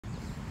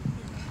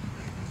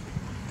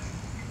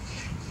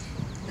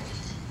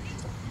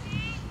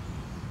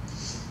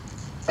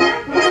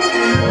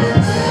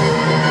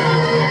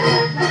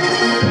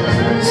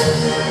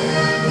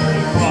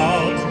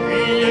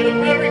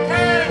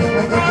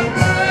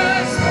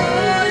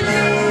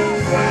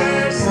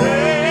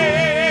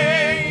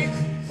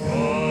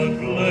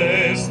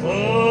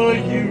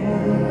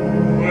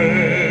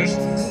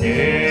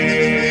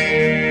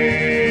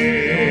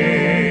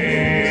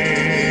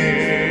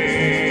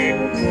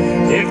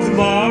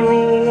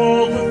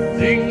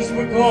things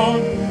were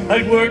gone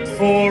I'd worked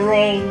for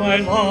all my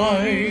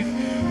life,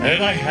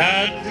 and I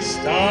had to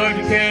start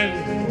again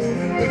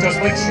with just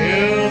my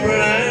children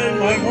and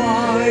my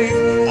wife.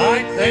 I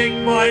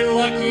thank my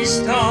lucky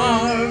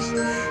stars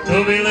to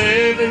be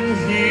living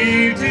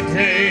here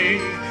today,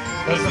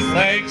 'cause the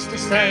flag still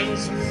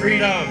stands for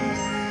freedom,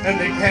 and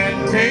they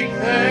can't take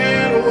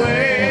that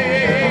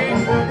away.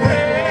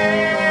 Hey,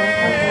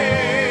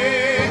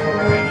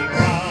 and I'm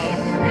proud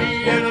to be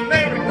an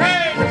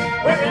American,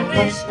 where at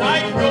least I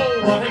know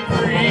I'm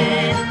free.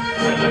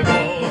 And I'm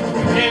going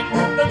to get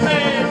the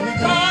man who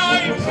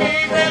died and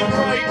gave that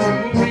right to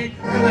me,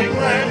 and I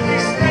gladly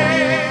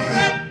stand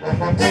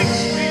up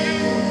next to you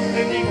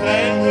and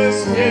defend us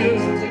still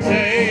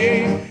today,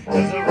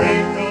 'cause there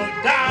ain't no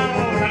doubt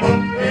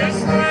about this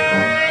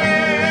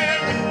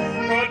land.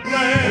 God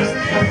bless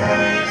the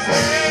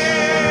USA.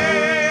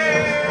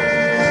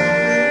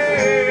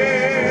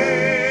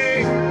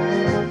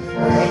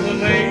 From the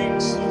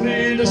lakes of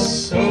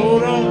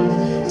Minnesota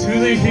to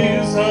the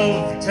hills of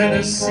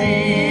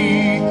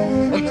Tennessee,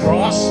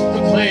 across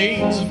the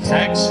plains of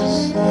Texas,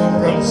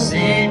 from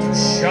sea to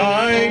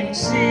shining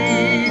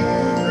sea,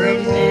 from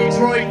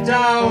Detroit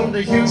down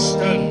to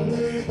Houston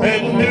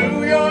and New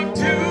York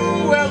to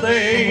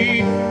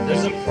LA,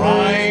 there's a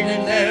pride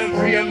in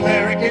every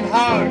American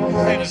heart,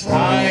 and it's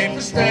time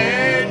to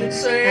stand and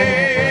say,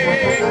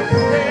 hey,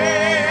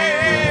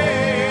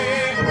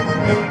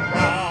 I'm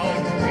proud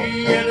to be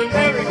an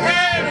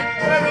American,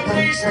 where at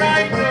least I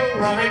know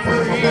I'm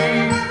free.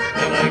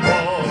 And I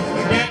won't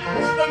forget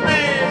the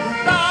man who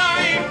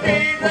died,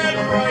 gave that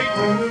right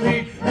to me,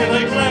 and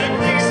I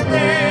gladly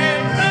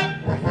stand up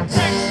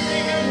next to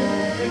you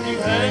and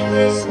defend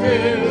us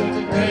still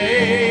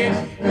today,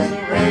 'cause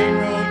there ain't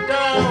no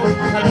doubt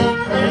I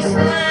love this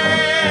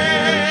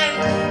land.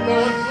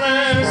 God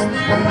bless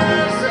the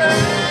USA.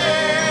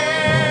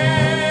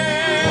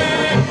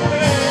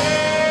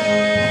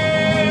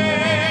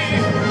 Hey,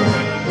 I'm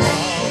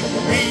proud to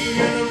be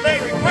an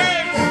American,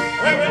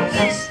 where at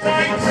least